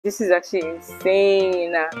This is actually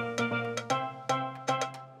insane.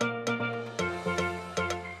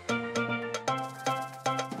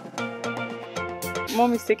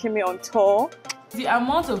 Mom is taking me on tour. The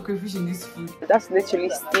amount of crayfish in this food. That's literally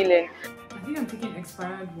stealing. I think I'm taking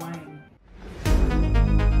expired wine.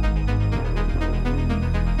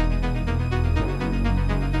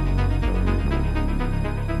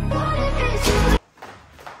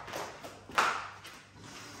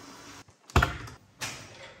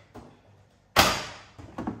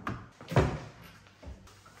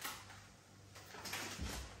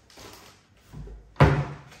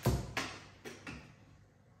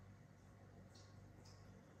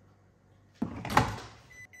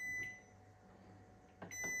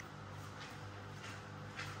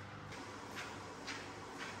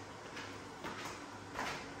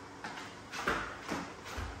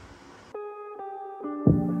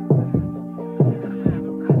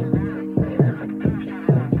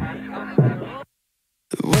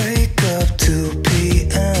 Wake up 2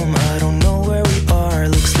 p.m. I don't know where we are.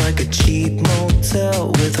 Looks like a cheap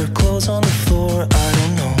motel with our clothes on the floor. I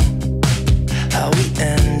don't know how we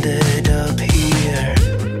ended up here.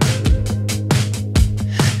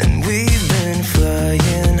 And we've been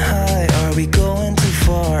flying high. Are we going too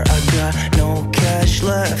far? I got no cash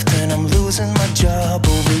left and I'm losing my job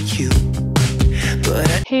over you.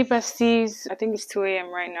 Hey besties, I think it's 2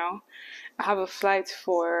 a.m. right now. I have a flight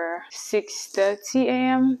for 6:30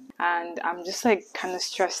 a.m. and I'm just like kind of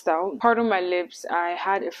stressed out. Pardon my lips, I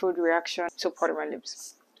had a food reaction, so pardon my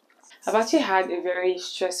lips. I've actually had a very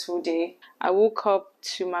stressful day. I woke up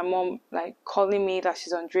to my mom like calling me that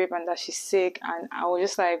she's on drip and that she's sick, and I was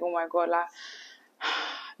just like, oh my god, like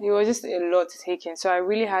it was just a lot to take in. So I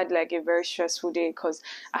really had like a very stressful day because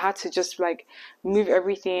I had to just like move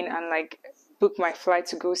everything and like book my flight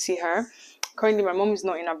to go see her. Currently, my mom is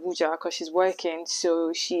not in Abuja because she's working,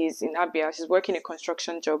 so she's in Abia. She's working a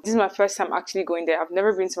construction job. This is my first time actually going there. I've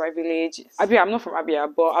never been to my village. Abia, I'm not from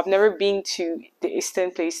Abia, but I've never been to the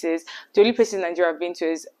eastern places. The only places in Nigeria I've been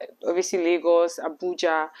to is obviously Lagos,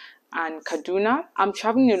 Abuja, and Kaduna. I'm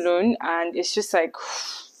traveling alone, and it's just like...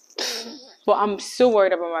 But I'm so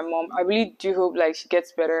worried about my mom. I really do hope like she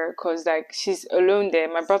gets better because like she's alone there.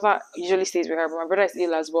 My brother usually stays with her, but my brother is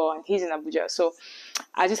ill as well and he's in Abuja. So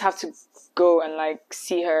I just have to go and like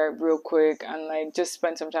see her real quick and like just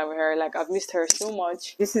spend some time with her. Like I've missed her so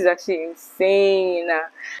much. This is actually insane.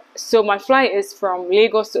 So my flight is from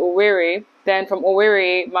Lagos to Owerri. Then from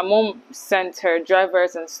Owerri, my mom sent her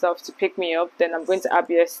drivers and stuff to pick me up. Then I'm going to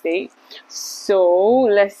Abia State. So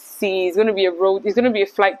let's see. It's gonna be a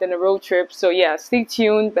flight then a road trip. So yeah, stay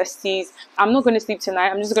tuned, besties. I'm not gonna sleep tonight.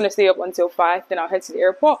 I'm just gonna stay up until 5. Then I'll head to the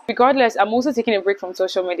airport. Regardless, I'm also taking a break from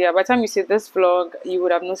social media. By the time you see this vlog, you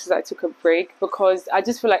would have noticed I took a break because I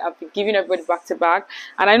just feel like I've been giving everybody back to back.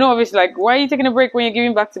 And I know obviously like why are you taking a break when you're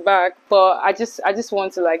giving back to back? But I just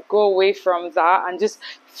want to like go away from that and just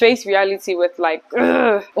face reality with like,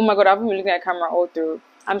 ugh. Oh my god, I've been looking at camera all through.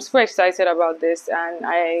 I'm super excited about this and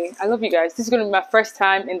I love you guys. This is going to be my first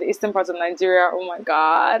time in the eastern part of Nigeria. Oh my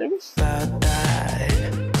god.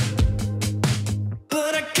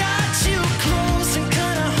 But I got you close and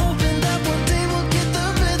kinda hoping that one day we'll get the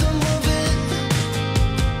rhythm of it.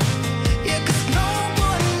 Yeah, 'cause no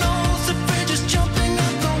one knows if we're just jumping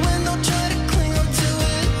out the window, try to cling on to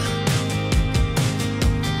it.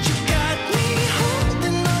 You got me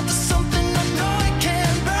holding on to something I know it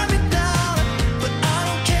can burn me down, but I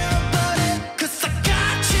don't care about it, 'cause I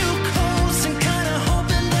got you close and kinda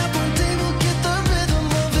hoping that one day we'll get the rhythm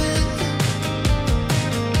of it.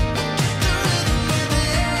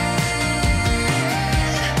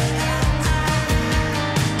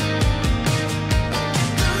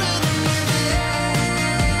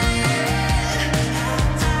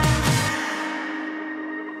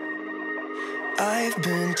 I've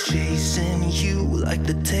been chasing you like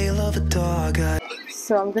the tail of a dog.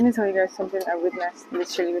 So I'm going to tell you guys something I witnessed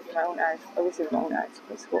literally with my own eyes. Obviously with my own eyes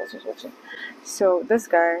because who else was watching. So this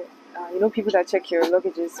guy, you know people that check your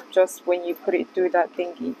luggages just when you put it through that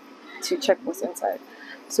thingy to check what's inside.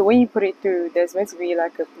 So when you put it through, there's meant to be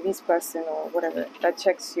like a police person or whatever that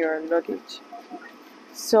checks your luggage.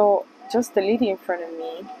 So just the lady in front of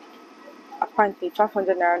me, apparently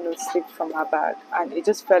 500 naira note slipped from her bag and it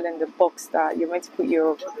just fell in the box that you're meant to put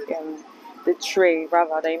your the tray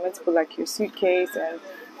rather that you're meant to put like your suitcase and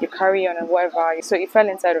your carry-on and whatever. So it fell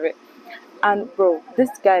inside of it. And bro, this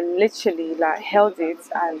guy literally like held it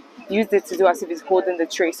and used it to do as if he's holding the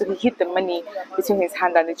tray. So he hid the money between his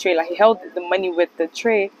hand and the tray. Like he held the money with the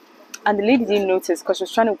tray And the lady didn't notice because she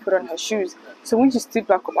was trying to put on her shoes. So when she stood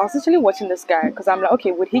back up, I was actually watching this guy because I'm like,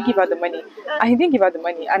 okay, would he give her the money? And he didn't give her the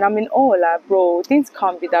money. And I'm in awe, like, bro, things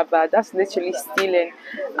can't be that bad. That's literally stealing.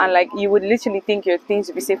 And like, you would literally think your things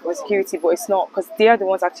would be safe for security, but it's not because they are the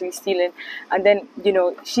ones actually stealing. And then, you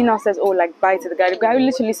know, she now says, oh, like, bye to the guy. The guy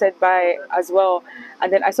literally said bye as well.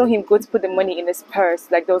 And then I saw him go to put the money in his purse.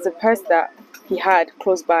 Like, there was a purse that he had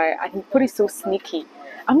close by, and he put it so sneaky.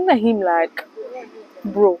 I'm looking at him like,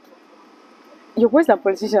 bro, you're worse than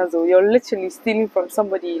politicians though. You're literally stealing from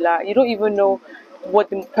somebody. Like, you don't even know what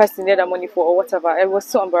the person needed that money for or whatever. It was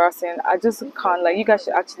so embarrassing. I just can't, like, you guys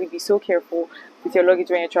should actually be so careful with your luggage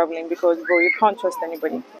when you're traveling because, bro, you can't trust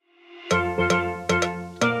anybody.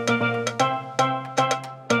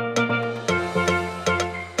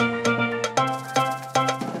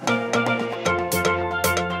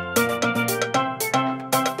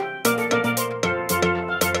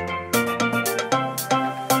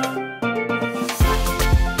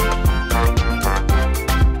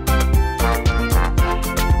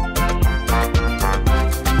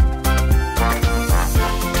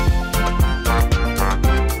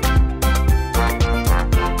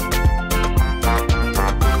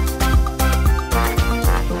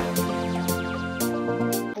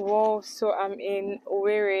 So I'm in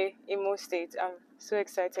Owerri, Imo State. I'm so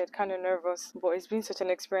excited, kind of nervous, but it's been such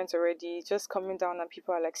an experience already. Just coming down and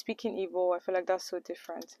people are like speaking Igbo. I feel like that's so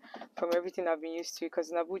different from everything I've been used to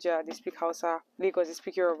because in Abuja they speak Hausa, Lagos they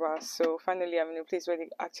speak Yoruba. So finally I'm in a place where they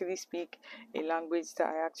actually speak a language that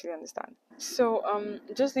I actually understand. So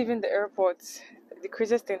just leaving the airport, the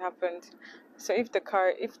craziest thing happened. So if the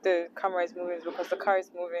camera is moving, it's because the car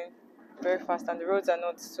is moving very fast and the roads are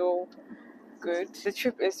not so good. The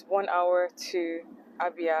trip is 1 hour to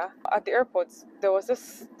Abia. At the airport, there were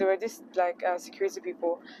these like security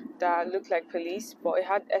people that looked like police, but it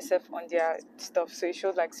had SF on their stuff, so it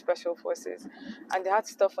showed like special forces, and they had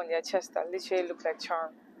stuff on their chest that literally looked like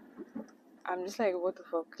charm. I'm just like, what the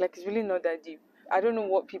fuck? Like, it's really not that deep. I don't know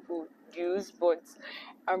what people use, but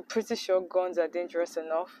I'm pretty sure guns are dangerous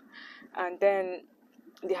enough. And then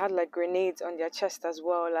they had like grenades on their chest as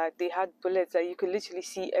well. Like, they had bullets. Like, you could literally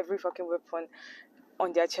see every fucking weapon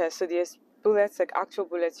on their chest. So there's bullets, like actual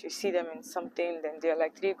bullets. You see them in something. Then there are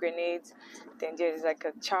like 3 grenades. Then there's like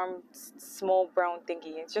a charmed small brown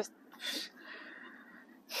thingy. It's just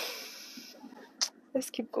let's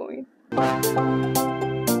keep going.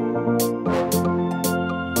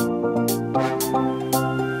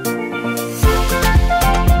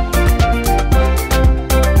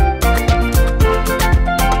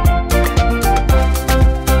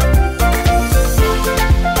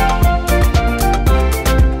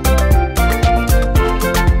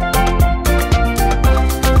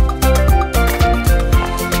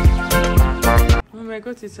 I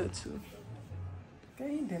got it tattoo.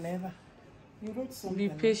 Can you deliver? You wrote something. Be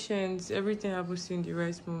patient. Everything happens in the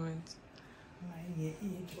right moment.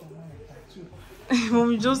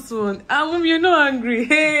 Mommy just won. Mom, you're not angry.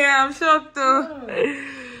 Hey, I'm shocked though.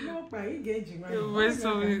 No, but you engaging. Your voice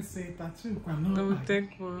of it. No,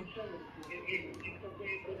 thank you.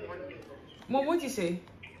 Mom, what did you say?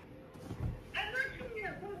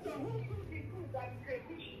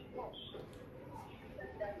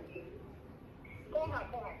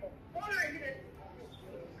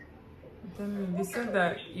 They said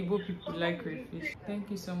that Igbo people like crayfish. Thank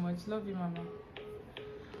you so much. Love you, Mama.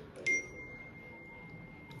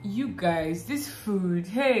 You guys, this food,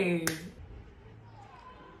 hey.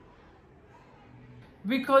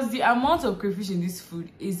 Because the amount of crayfish in this food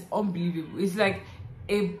is unbelievable. It's like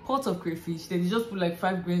a pot of crayfish. Then you just put like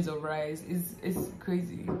 5 grains of rice. It's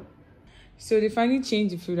crazy. So they finally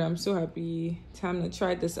changed the food. I'm so happy. Time to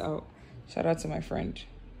try this out. Shout out to my friend.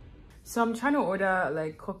 So I'm trying to order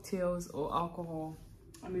like cocktails or alcohol.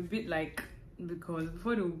 I'm a bit like, because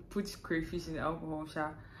before they put crayfish in the alcohol,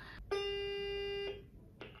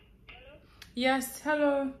 Yes,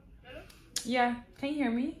 hello. Hello? Yeah, can you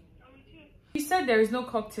hear me? You said there is no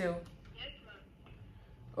cocktail. Yes,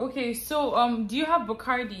 ma'am. Okay, so do you have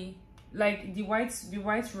Bacardi? Like the white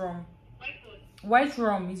rum? White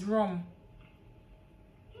rum is rum.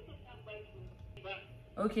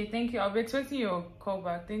 Okay, thank you. I'll be expecting your call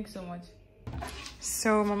back. Thanks so much.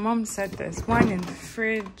 So my mom said there's wine in the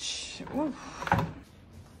fridge. Ooh.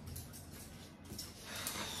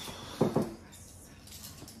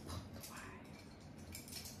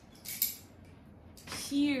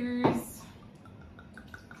 Cheers.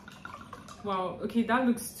 Wow, okay, that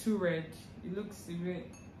looks too red. It looks a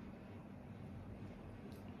bit.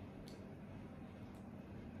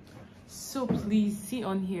 So please see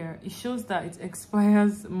on here, it shows that it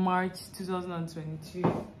expires March 2022.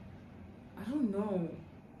 I don't know.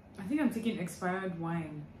 I think I'm taking expired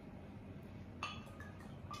wine.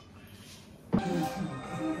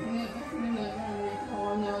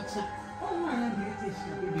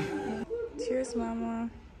 Cheers, Mama.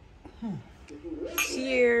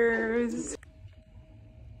 Cheers.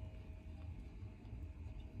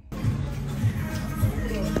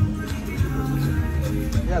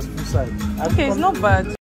 Yes, inside. Okay, it's not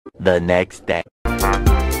bad. The next day.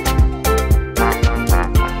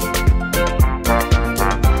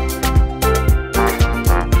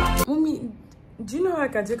 Mommy, do you know how I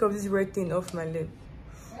can take off this red thing off my lip?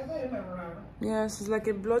 Yes, it's like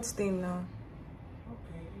a blood stain now.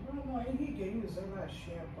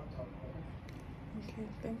 Okay,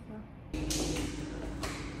 thank you.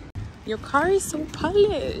 Your car is so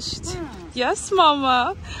polished. Yes,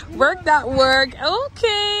 Mama. Work that work.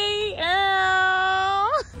 Okay.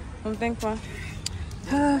 I'm thankful.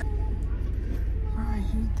 I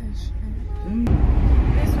hate this shit.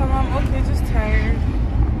 Yes, Mama. I'm okay. Just tired.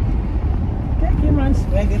 Take him and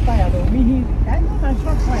I get tired of me. I know my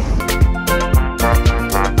short right.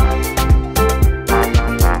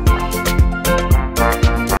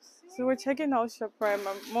 So we're checking out ShopRite.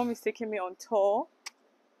 My mom is taking me on tour.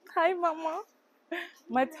 Hi, Mama.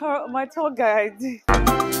 My tour guide.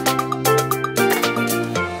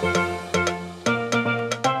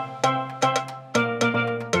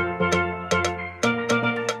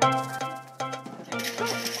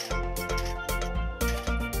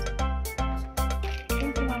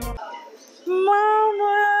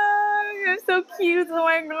 Mama, you're so cute. Oh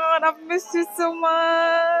my god, I've missed you so much.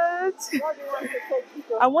 What do you want to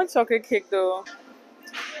take? I want chocolate cake though.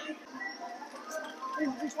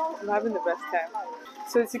 I'm having the best time.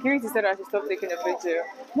 So the security said I should stop taking a video.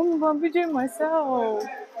 Mom, but I'm videoing myself.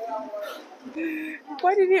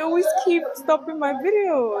 Why did he always keep stopping my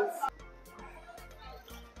videos?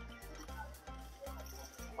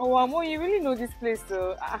 Oh wow, Mom, you really know this place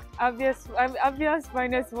though. Avia's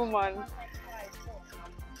finest woman.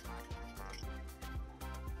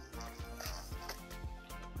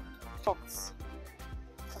 Shocked.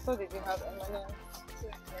 I thought they didn't have M&M.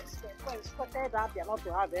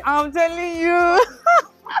 I'm telling you.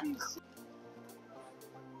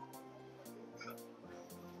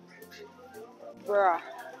 Bruh,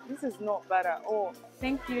 this is not bad at all.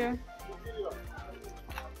 Thank you.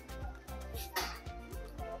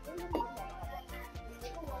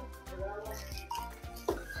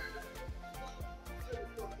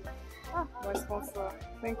 Ah, my sponsor.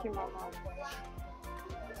 Thank you, Mama.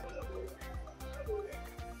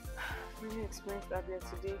 Really experienced Avia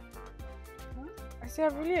today. I say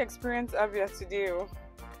I've really experienced Avia today. Oh.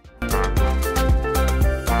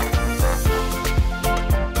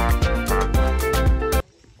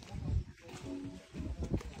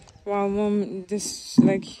 Wow, Mom, there's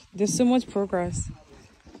so much progress.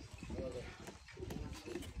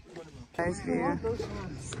 Nice view.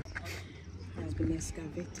 Has been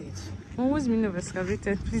excavated. What was meaning of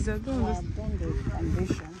excavated? Please, I don't I've understand. done the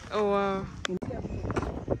foundation. Oh wow.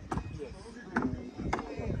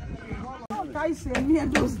 I say me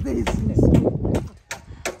and those days.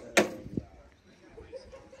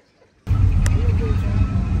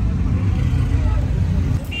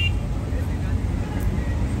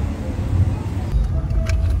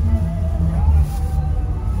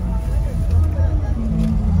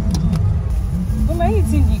 Am I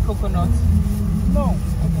eating the coconut? No.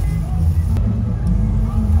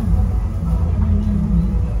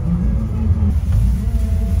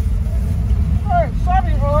 Hey,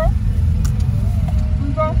 sorry, bro.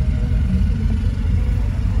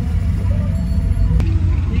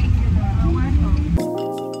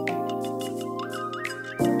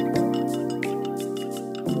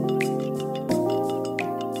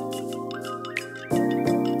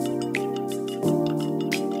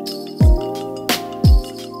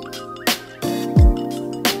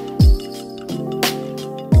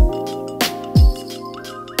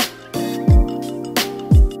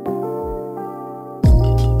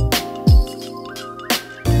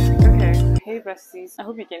 Hey besties, I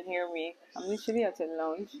hope you can hear me. I'm literally at a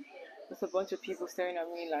lounge with a bunch of people staring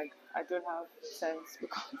at me like I don't have sense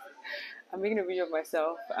because I'm making a video of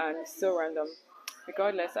myself and it's so random.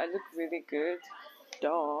 Regardless, I look really good.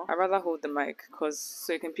 Duh. I'd rather hold the mic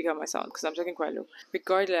so you can pick up my sound because I'm talking quite low.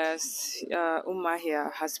 Regardless, Umma here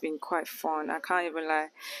has been quite fun. I can't even lie.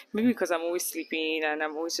 Maybe because I'm always sleeping and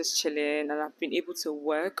I'm always just chilling and I've been able to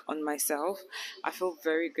work on myself. I feel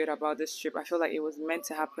very good about this trip. I feel like it was meant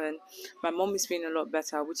to happen. My mom is feeling a lot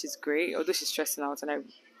better, which is great, although she's stressing out and I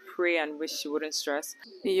pray and wish she wouldn't stress.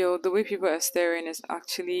 Yo, the way people are staring is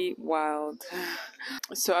actually wild.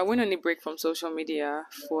 So I went on a break from social media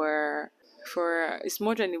for for it's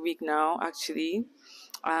more than a week now actually,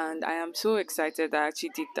 and I am so excited that I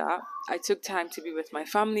actually did that. I took time to be with my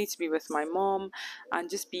family, to be with my mom, and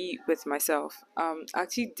just be with myself. I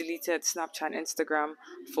actually deleted Snapchat and Instagram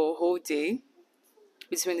for a whole day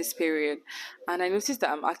between this period, and I noticed that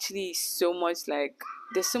I'm actually so much like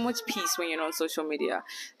there's so much peace when you're not on social media.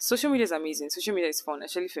 Social media is amazing. Social media is fun,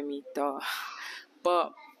 especially for me. Duh.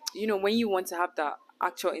 But when you want to have that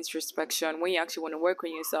actual introspection, when you actually want to work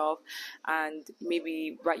on yourself and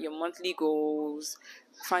maybe write your monthly goals,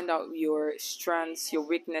 find out your strengths, your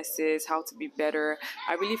weaknesses, how to be better,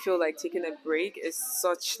 I really feel like taking a break is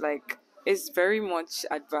such like it's very much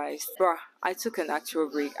advised. Bruh, I took an actual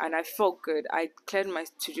break and I felt good. I cleared my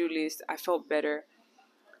to-do list. I felt better.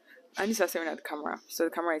 I need to start staring at the camera. So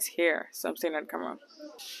the camera is here. So I'm staring at the camera.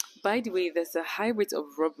 By the way, there's a high rate of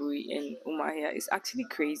robbery in Umahia. It's actually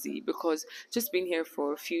crazy because just being here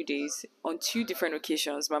for a few days, on 2 different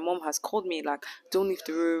occasions, my mom has called me like, don't leave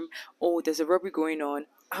the room. Oh, there's a robbery going on.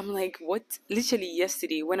 I'm like, what? Literally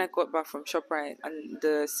yesterday when I got back from ShopRite and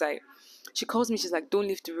the site, she calls me, she's like, don't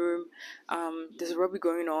leave the room. There's a robbery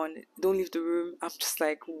going on. Don't leave the room. I'm just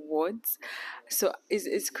like, what? So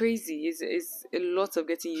it's crazy. It's a lot of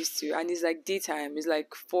getting used to. And it's like daytime. It's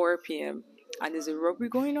like 4 p.m. and there's a robbery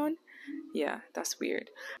going on. Yeah, that's weird.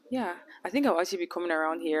 Yeah, I think I'll actually be coming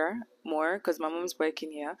around here more because my mom's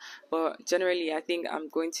working here. But generally, I think I'm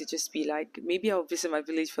going to just be like, maybe I'll visit my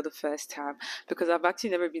village for the first time because I've actually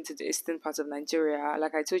never been to the eastern part of Nigeria.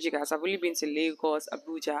 Like I told you guys, I've only been to Lagos,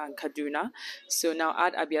 Abuja, and Kaduna. So now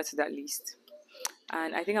add Abia to that list.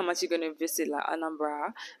 And I think I'm actually going to visit like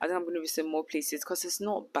Anambra. I think I'm going to visit more places because it's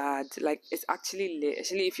not bad. Like it's actually lit,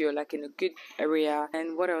 especially if you're like in a good area.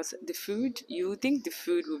 And what else? The food. You would think the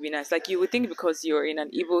food would be nice. Like you would think because you're in an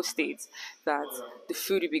Igbo state that the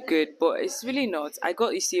food would be good, but it's really not. I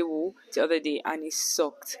got Isewu the other day and it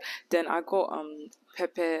sucked. Then I got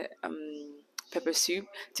pepper soup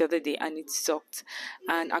the other day and it sucked,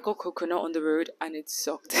 and I got coconut on the road and it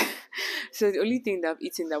sucked. So the only thing that I've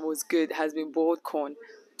eaten that was good has been boiled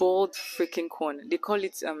freaking corn. They call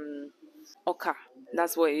it oka.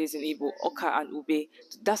 That's what it is in Igbo, oka and ube.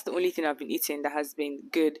 That's the only thing I've been eating that has been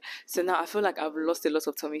good. So now I feel like I've lost a lot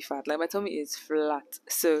of tummy fat. Like my tummy is flat.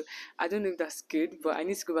 So I don't know if that's good, but I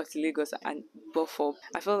need to go back to Lagos and buff up.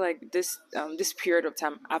 I feel like this period of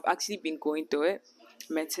time I've actually been going through it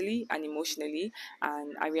mentally and emotionally,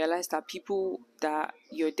 and I realized that people that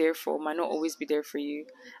you're there for might not always be there for you,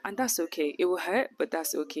 and that's okay. It will hurt, but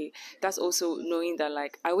that's okay. That's also knowing that,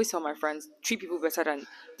 like I always tell my friends, treat people better than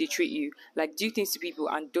they treat you. Like do things to people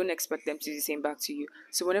and don't expect them to do the same back to you.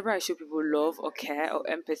 So whenever I show people love or care or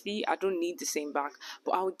empathy, I don't need the same back,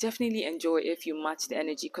 but I would definitely enjoy it if you match the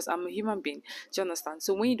energy, because I'm a human being. Do you understand?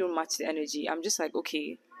 So when you don't match the energy, I'm just like,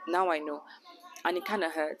 okay, now I know, and it kind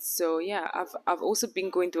of hurts. So yeah, I've also been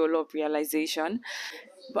going through a lot of realization,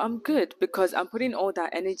 but I'm good because I'm putting all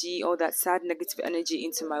that energy, all that sad negative energy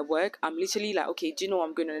into my work. I'm literally like, okay, do you know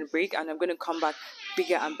I'm going on a break and I'm going to come back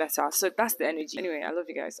bigger and better. So that's the energy. Anyway, I love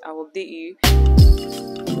you guys. I will update you.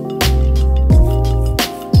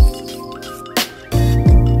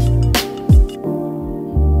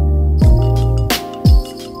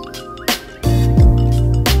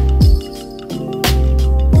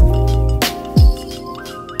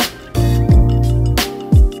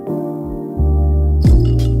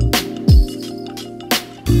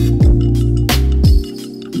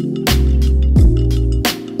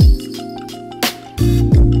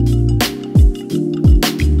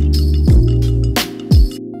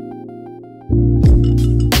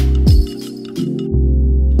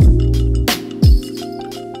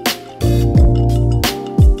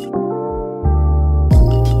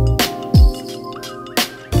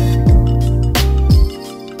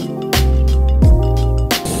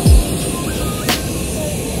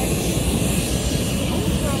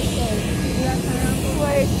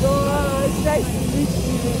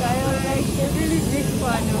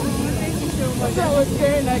 I was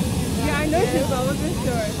scared, like, yeah, I noticed, but I wasn't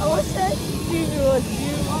sure. I was sure it was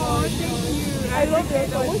you. Oh, thank you. I love your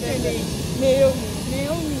content. What's your name? Naomi.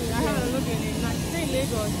 Naomi. I have a look at it. Like, stay in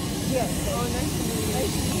Lagos. Yes. Oh, nice to meet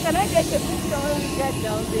you. Can I get your picture when we get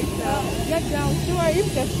down later? Get down. Sure, if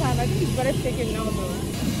there's time. I think it's better taken now, though.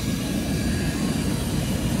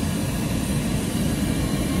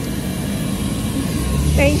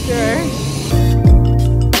 Thank you.